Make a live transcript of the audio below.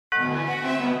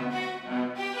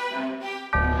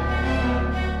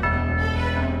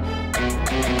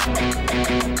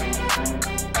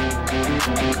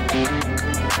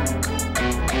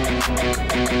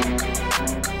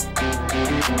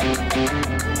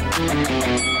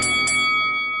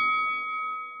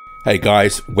Hey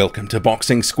guys, welcome to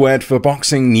Boxing Squared for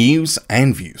boxing news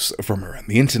and views from around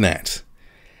the internet.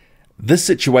 This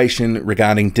situation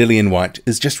regarding Dillian Whyte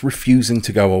is just refusing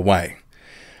to go away.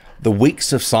 The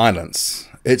weeks of silence,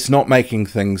 it's not making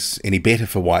things any better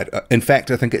for Whyte. In fact,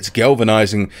 I think it's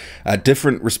galvanising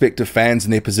different respective fans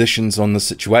and their positions on the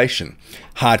situation.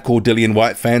 Hardcore Dillian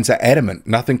Whyte fans are adamant,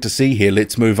 nothing to see here,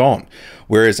 let's move on.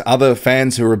 Whereas other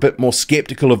fans who are a bit more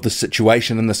sceptical of the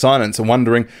situation and the silence are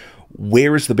wondering,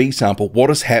 where is the B sample?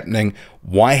 What is happening?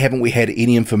 Why haven't we had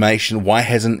any information? Why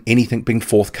hasn't anything been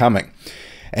forthcoming?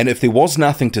 And if there was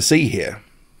nothing to see here,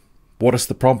 what is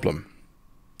the problem?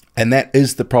 And that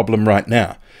is the problem right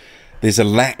now. There's a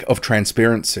lack of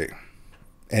transparency.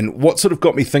 And what sort of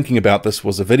got me thinking about this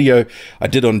was a video I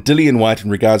did on Dillian Whyte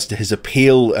in regards to his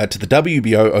appeal to the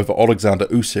WBO over Alexander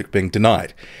Usyk being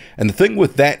denied. And the thing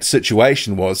with that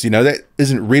situation was, that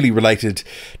isn't really related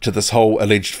to this whole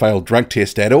alleged failed drug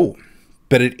test at all.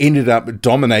 But it ended up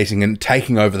dominating and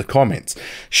taking over the comments.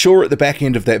 Sure, at the back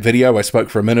end of that video, I spoke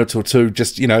for a minute or two,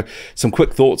 just, some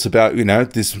quick thoughts about,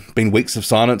 there's been weeks of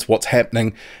silence, what's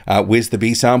happening, where's the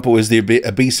B sample, is there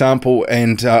a B sample,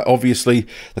 and obviously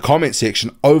the comment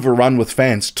section overrun with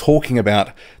fans talking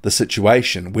about the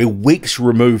situation. We're weeks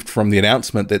removed from the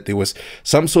announcement that there was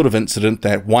some sort of incident,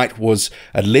 that Whyte was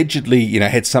allegedly,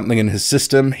 had something in his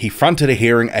system. He fronted a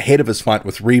hearing ahead of his fight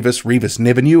with Rivas. Rivas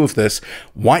never knew of this.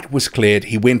 Whyte was cleared.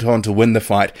 He went on to win the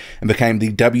fight and became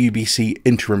the WBC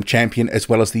interim champion as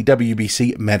well as the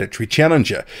WBC mandatory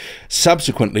challenger.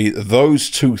 Subsequently, those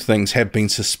two things have been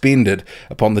suspended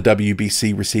upon the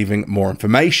WBC receiving more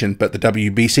information, but the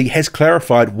WBC has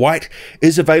clarified Whyte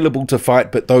is available to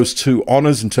fight, but those two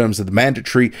honours in terms of the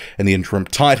mandatory and the interim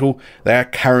title, they are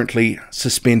currently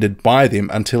suspended by them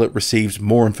until it receives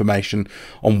more information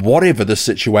on whatever the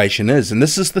situation is. And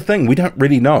this is the thing, we don't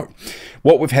really know.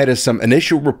 What we've had is some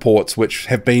initial reports which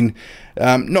have been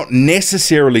not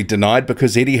necessarily denied,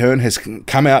 because Eddie Hearn has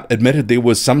come out, admitted there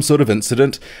was some sort of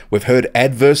incident. We've heard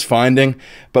adverse finding,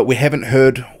 but we haven't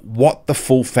heard what the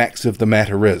full facts of the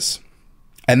matter is.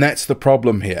 And that's the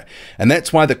problem here. And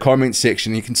that's why the comment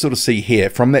section, you can sort of see here,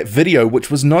 from that video,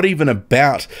 which was not even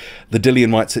about the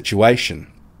Dillian Whyte situation,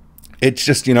 it's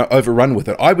just, overrun with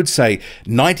it. I would say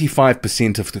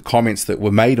 95% of the comments that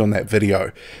were made on that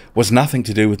video was nothing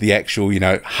to do with the actual,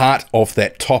 heart of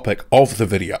that topic of the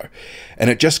video.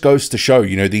 And it just goes to show,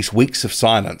 these weeks of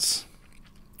silence,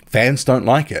 fans don't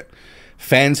like it.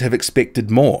 Fans have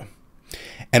expected more.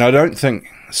 And I don't think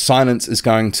silence is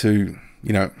going to,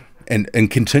 and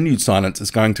continued silence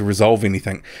is going to resolve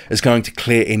anything, is going to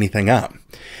clear anything up.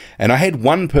 And I had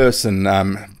one person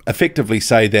effectively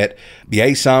say that the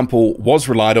A sample was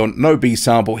relied on, no B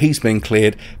sample, he's been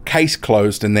cleared, case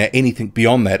closed, and that anything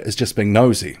beyond that is just being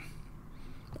nosy.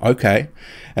 Okay.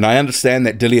 And I understand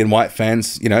that Dillian Whyte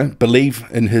fans, believe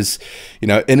in his,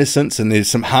 innocence, and there's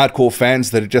some hardcore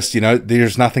fans that are just,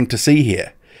 there's nothing to see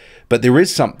here. But there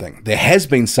is something. There has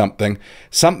been something.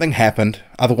 Something happened.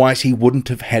 Otherwise, he wouldn't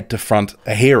have had to front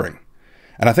a hearing.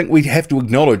 And I think we have to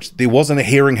acknowledge there wasn't a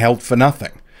hearing held for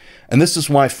nothing. And this is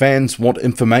why fans want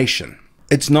information.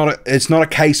 It's not a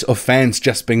case of fans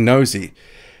just being nosy.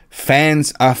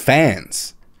 Fans are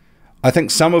fans. I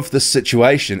think some of this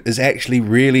situation is actually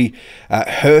really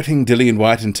hurting Dillian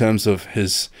Whyte in terms of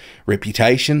his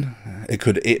reputation. It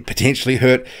could potentially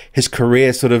hurt his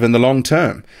career sort of in the long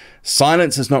term.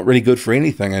 Silence is not really good for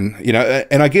anything. And,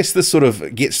 and I guess this sort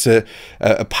of gets to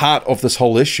a part of this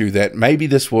whole issue, that maybe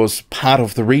this was part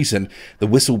of the reason the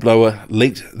whistleblower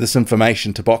leaked this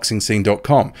information to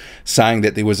boxingscene.com, saying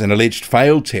that there was an alleged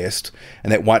failed test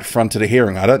and that Whyte fronted a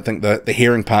hearing. I don't think the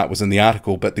hearing part was in the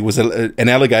article, but there was an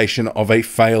allegation of a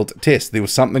failed test. There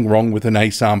was something wrong with an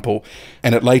A sample,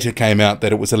 and it later came out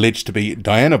that it was alleged to be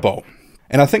dianabol.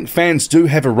 And I think fans do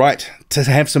have a right to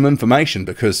have some information,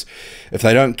 because if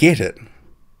they don't get it,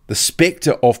 the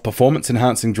spectre of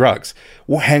performance-enhancing drugs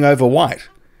will hang over Whyte.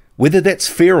 Whether that's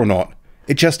fair or not,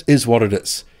 it just is what it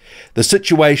is. The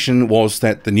situation was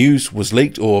that the news was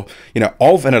leaked, or,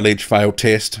 of an alleged failed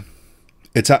test.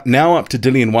 It's now up to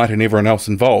Dillian Whyte and everyone else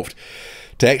involved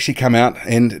to actually come out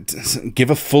and give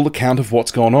a full account of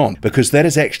what's gone on, because that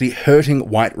is actually hurting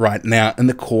Whyte right now in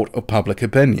the court of public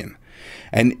opinion.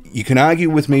 And you can argue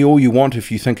with me all you want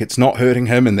if you think it's not hurting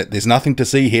him and that there's nothing to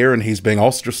see here and he's being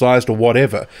ostracized or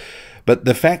whatever. But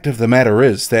the fact of the matter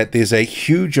is that there's a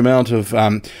huge amount of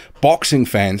boxing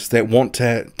fans that want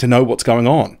to know what's going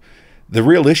on. The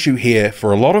real issue here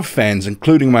for a lot of fans,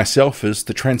 including myself, is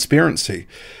the transparency,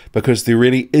 because there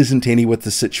really isn't any with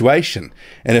the situation.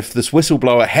 And if this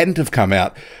whistleblower hadn't have come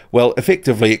out, well,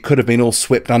 effectively it could have been all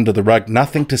swept under the rug,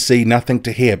 nothing to see, nothing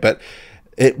to hear. But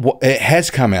it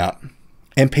has come out,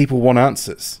 and people want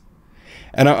answers.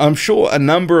 And I'm sure a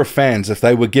number of fans, if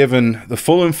they were given the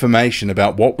full information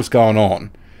about what was going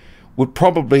on, would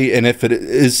probably, and if it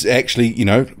is actually, you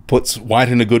know, puts Whyte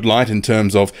in a good light in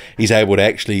terms of he's able to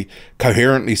actually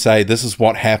coherently say this is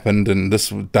what happened and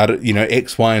this, you know,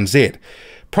 X, Y, and Z,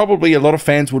 probably a lot of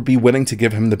fans would be willing to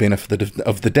give him the benefit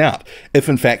of the doubt, if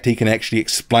in fact he can actually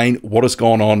explain what has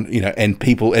gone on, you know, and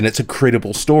it's a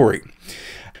credible story.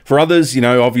 For others, you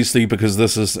know, obviously because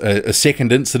this is a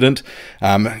second incident,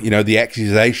 you know, the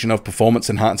accusation of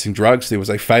performance-enhancing drugs, there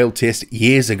was a failed test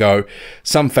years ago.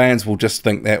 Some fans will just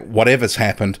think that whatever's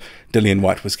happened, Dillian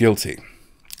Whyte was guilty.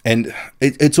 And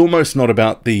it's almost not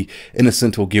about the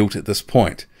innocent or guilt at this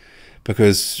point,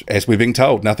 because as we're being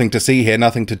told, nothing to see here,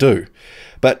 nothing to do.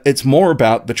 But it's more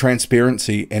about the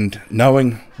transparency and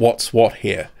knowing what's what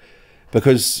here.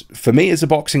 Because for me as a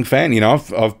boxing fan, you know,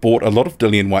 I've bought a lot of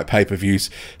Dillian Whyte pay-per-views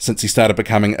since he started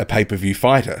becoming a pay-per-view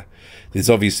fighter. There's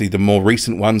obviously the more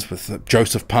recent ones with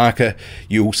Joseph Parker.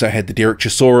 You also had the Derek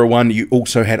Chisora one. You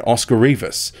also had Oscar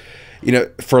Rivas. You know,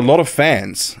 for a lot of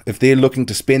fans, if they're looking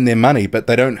to spend their money, but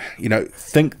they don't, you know,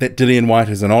 think that Dillian Whyte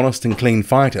is an honest and clean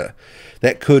fighter,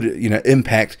 that could, you know,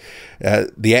 impact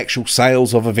the actual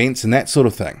sales of events and that sort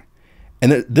of thing.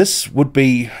 And this would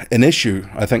be an issue,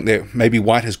 I think, that maybe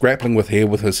Whyte is grappling with here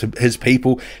with his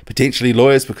people, potentially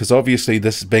lawyers, because obviously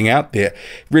this being out there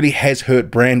really has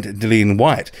hurt brand Dillian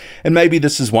Whyte. And maybe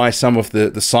this is why some of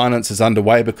the silence is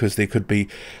underway, because there could be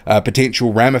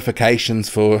potential ramifications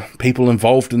for people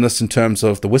involved in this in terms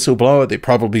of the whistleblower. They're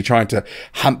probably trying to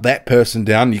hunt that person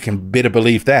down. You can better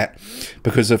believe that,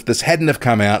 because if this hadn't have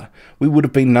come out, we would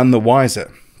have been none the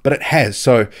wiser. But it has.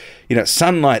 So, you know,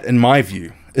 sunlight, in my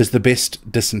view, is the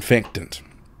best disinfectant.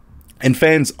 And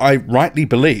fans, I rightly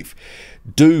believe,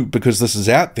 do, because this is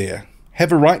out there,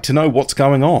 have a right to know what's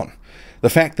going on. The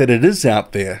fact that it is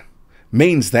out there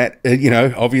means that, you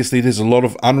know, obviously there's a lot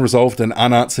of unresolved and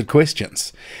unanswered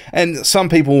questions. And some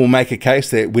people will make a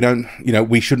case that we don't, you know,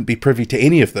 we shouldn't be privy to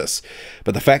any of this.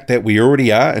 But the fact that we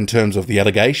already are in terms of the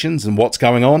allegations and what's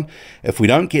going on, if we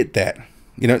don't get that,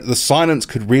 you know, the silence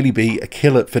could really be a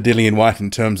killer for Dillian Whyte in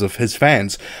terms of his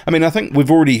fans. I mean, I think we've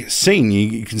already seen,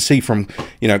 you can see from,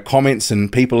 you know, comments,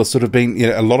 and people are sort of been, you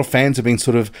know, a lot of fans have been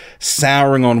sort of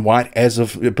souring on Whyte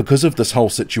because of this whole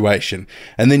situation.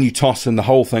 And then you toss in the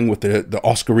whole thing with the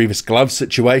Oscar Rivas glove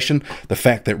situation, the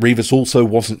fact that Rivas also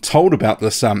wasn't told about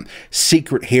this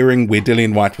secret hearing where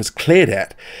Dillian Whyte was cleared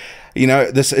at. You know,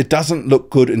 it doesn't look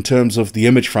good in terms of the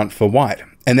image front for Whyte.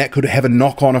 And that could have a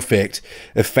knock-on effect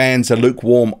if fans are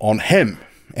lukewarm on him.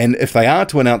 And if they are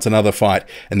to announce another fight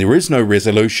and there is no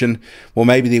resolution, well,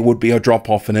 maybe there would be a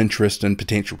drop-off in interest in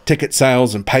potential ticket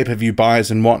sales and pay-per-view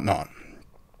buys and whatnot.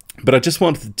 But I just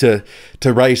wanted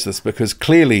to raise this because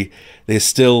clearly there's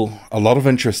still a lot of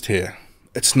interest here.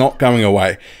 It's not going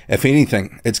away. If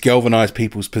anything, it's galvanized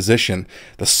people's position,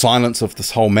 the silence of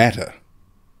this whole matter.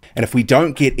 And if we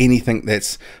don't get anything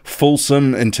that's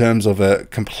fulsome in terms of a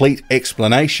complete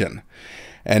explanation,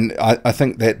 and I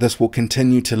think that this will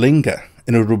continue to linger,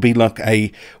 and it will be like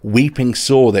a weeping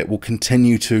sore that will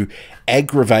continue to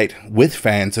aggravate with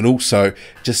fans and also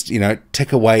just, you know,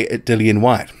 tick away at Dillian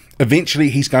Whyte. Eventually,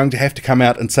 he's going to have to come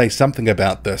out and say something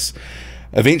about this.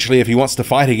 Eventually, if he wants to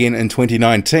fight again in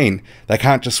 2019, they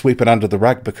can't just sweep it under the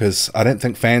rug, because I don't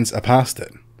think fans are past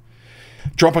it.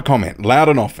 Drop a comment loud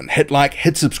and often, hit like,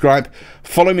 hit subscribe,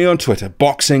 follow me on Twitter,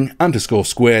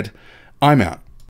 boxing_squared. I'm out.